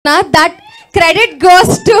That credit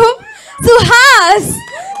goes to Suhas.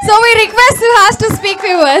 So we request Suhas to speak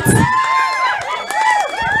few words.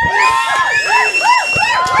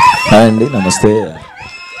 Hi Andy, Namaste.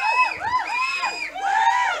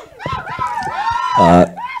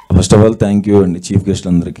 First of all, thank you and Chief Guest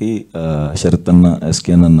Andarki, Sharat Anna, SK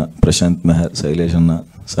Anna, Prashant Meher, Sailesh Anna,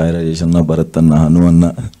 Sai Rajesh Anna, Bharat Anna, Hanu Anna,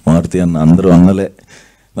 Maruti Anna, Andaru Annale.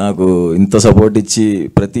 నాకు ఇంత support ఇచ్చి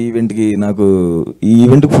ప్రతి ఈవెంట్కి నాకు ఈ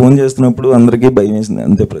ఈవెంట్కి phone చేస్తున్నప్పుడు అందరికీ భయం వేసింది.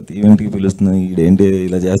 అంతే, ప్రతి ఈవెంట్కి పిలుస్తుంది, ఈడేంటి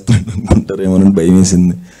ఇలా చేస్తున్నాడు అనుకుంటారేమోనని భయం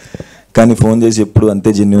వేసింది. కానీ ఫోన్ చేసి ఎప్పుడు అంతే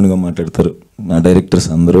జెన్యూన్గా మాట్లాడతారు నా డైరెక్టర్స్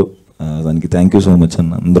అందరూ. దానికి థ్యాంక్ యూ సో మచ్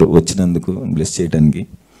అన్న, అందరూ వచ్చినందుకు బ్లెస్ చేయడానికి.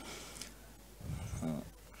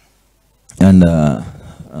 అండ్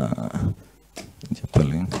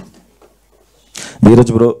చెప్పాలి,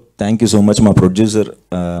 Dheeraj bro thank you so much. మా ప్రొడ్యూసర్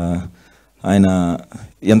ఆయన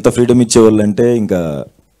ఎంత ఫ్రీడమ్ ఇచ్చేవాళ్ళు అంటే, ఇంకా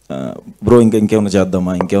బ్రో ఇంకేమైనా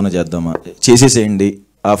చేద్దామా చేసేసేయండి,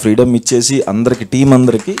 ఆ ఫ్రీడమ్ ఇచ్చేసి అందరికి, టీం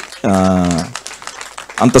అందరికీ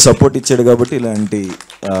అంత సపోర్ట్ ఇచ్చాడు కాబట్టి ఇలాంటి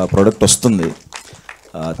ప్రోడక్ట్ వస్తుంది.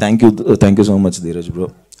 Thank you so much Dheeraj bro.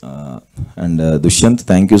 And Dushyant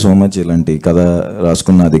thank you so much, ఇలాంటి కథ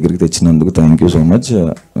రాసుకుని నా దగ్గరికి తెచ్చినందుకు thank you so much.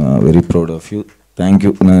 Very proud of you. Thank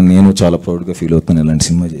you. నేను చాలా ప్రౌడ్గా ఫీల్ అవుతున్నాను ఇలాంటి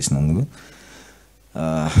సినిమా చేసినందుకు.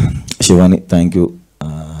 Shivani thank you.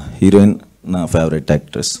 హీరోయిన్ నా favourite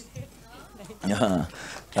actress.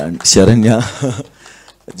 And Saranya,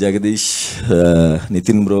 Jagadish,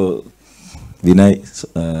 Nitin bro, Vinay,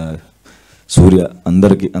 సూర్య,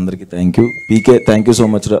 అందరికీ thank you. PK thank you so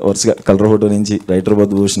much. వరుసగా కలర్ ఫోటో నుంచి రైటర్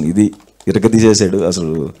బద్భూషణ్ ఇది తీసేసాడు.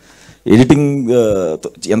 అసలు ఎడిటింగ్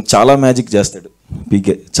చాలా మ్యాజిక్ చేస్తాడు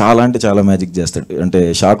పీకే, చాలా అంటే చాలా మ్యాజిక్ చేస్తాడు. అంటే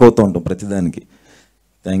షాక్ అవుతూ ఉంటాం ప్రతిదానికి.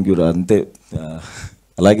 థ్యాంక్ యూ రా. అంతే,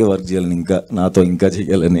 అలాగే వర్క్ చేయాలని, నాతో ఇంకా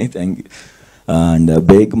చేయాలని. Thank you. అండ్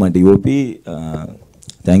బేగ్ మా DOP,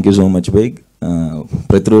 thank you so much Baig.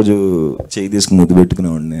 ప్రతిరోజు చేయి తీసుకుని ముద్దు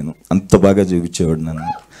పెట్టుకునేవాడు నేను, అంత బాగా చూపించేవాడు నన్ను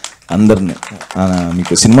అందరినీ.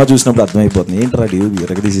 మీకు సినిమా చూసినప్పుడు అర్థమైపోతుంది ఏంట్రా డిఓపి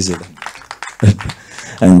ఎరగదీసేసాడు.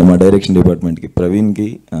 అండ్ మా డైరెక్షన్ డిపార్ట్మెంట్కి ప్రవీణ్కి,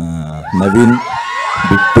 నవీన్,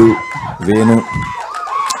 బిట్టు, వేణు,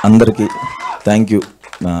 అందరికీ థ్యాంక్ యూ.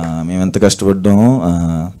 మేము ఎంత కష్టపడ్డామో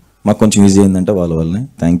మాకు కొంచెం ఈజీ అయిందంటే వాళ్ళ వల్లనే.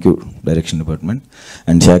 Thank you direction department.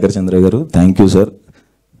 And Shekhar చంద్ర గారు thank you sir.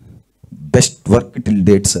 Best work till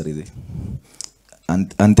date sir ఇది.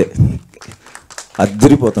 అంతే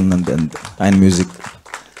అద్దరిపోతుంది. అంతే ఆయన మ్యూజిక్.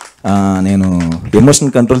 నేను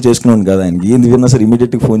ఎమోషన్ కంట్రోల్ చేసుకున్నాను కదా, ఆయనకి ఏంది విన్నా సార్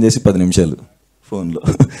ఇమీడియట్గా ఫోన్ చేసి 10 నిమిషాలు ఫోన్లో.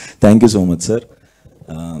 Thank you so much sir.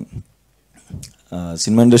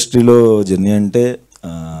 Cinema ఇండస్ట్రీలో జర్నీ అంటే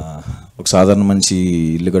ఒక సాధారణ మనిషి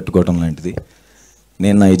ఇల్లు కట్టుకోవటం లాంటిది.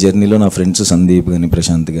 నేను నా ఈ జర్నీలో నా ఫ్రెండ్స్ సందీప్ కానీ,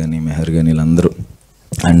 ప్రశాంత్ కానీ, మెహర్ కానీ, వీళ్ళందరూ,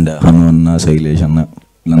 అండ్ హను అన్న, శైలేష్ అన్న,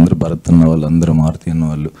 వీళ్ళందరూ, భరత్ అన్న వాళ్ళందరూ, మారుతి అన్న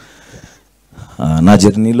వాళ్ళు నా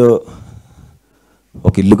జర్నీలో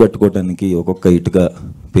ఒక ఇల్లు కట్టుకోవటానికి ఒక్కొక్క ఇటుక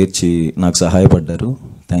పేర్చి నాకు సహాయపడ్డారు.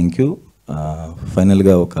 Thank you.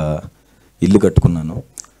 ఫైనల్గా ఒక ఇల్లు కట్టుకున్నాను.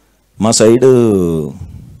 మా సైడ్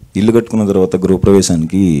ఇల్లు కట్టుకున్న తర్వాత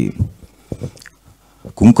గృహప్రవేశానికి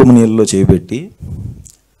కుంకుమ నీళ్ళలో చేపెట్టి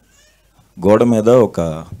గోడ మీద ఒక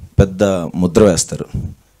పెద్ద ముద్ర వేస్తారు.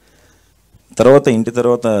 తర్వాత ఇంటి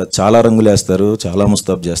తర్వాత చాలా రంగులు వేస్తారు, చాలా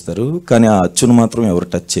ముస్తాబ్ చేస్తారు, కానీ ఆ అచ్చును మాత్రం ఎవరు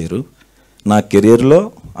టచ్ చేయరు. నా కెరియర్లో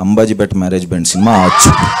అంబాజీ పెట మ్యారేజ్ బ్యాండ్ సినిమా ఆ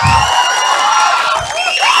అచ్చు,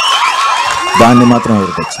 దాన్ని మాత్రం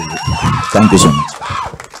ఎవరు టచ్ చేయరు. Thank you so much.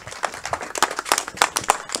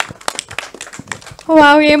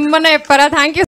 Wow, ఏమన్నా చెప్పారా? Thank you.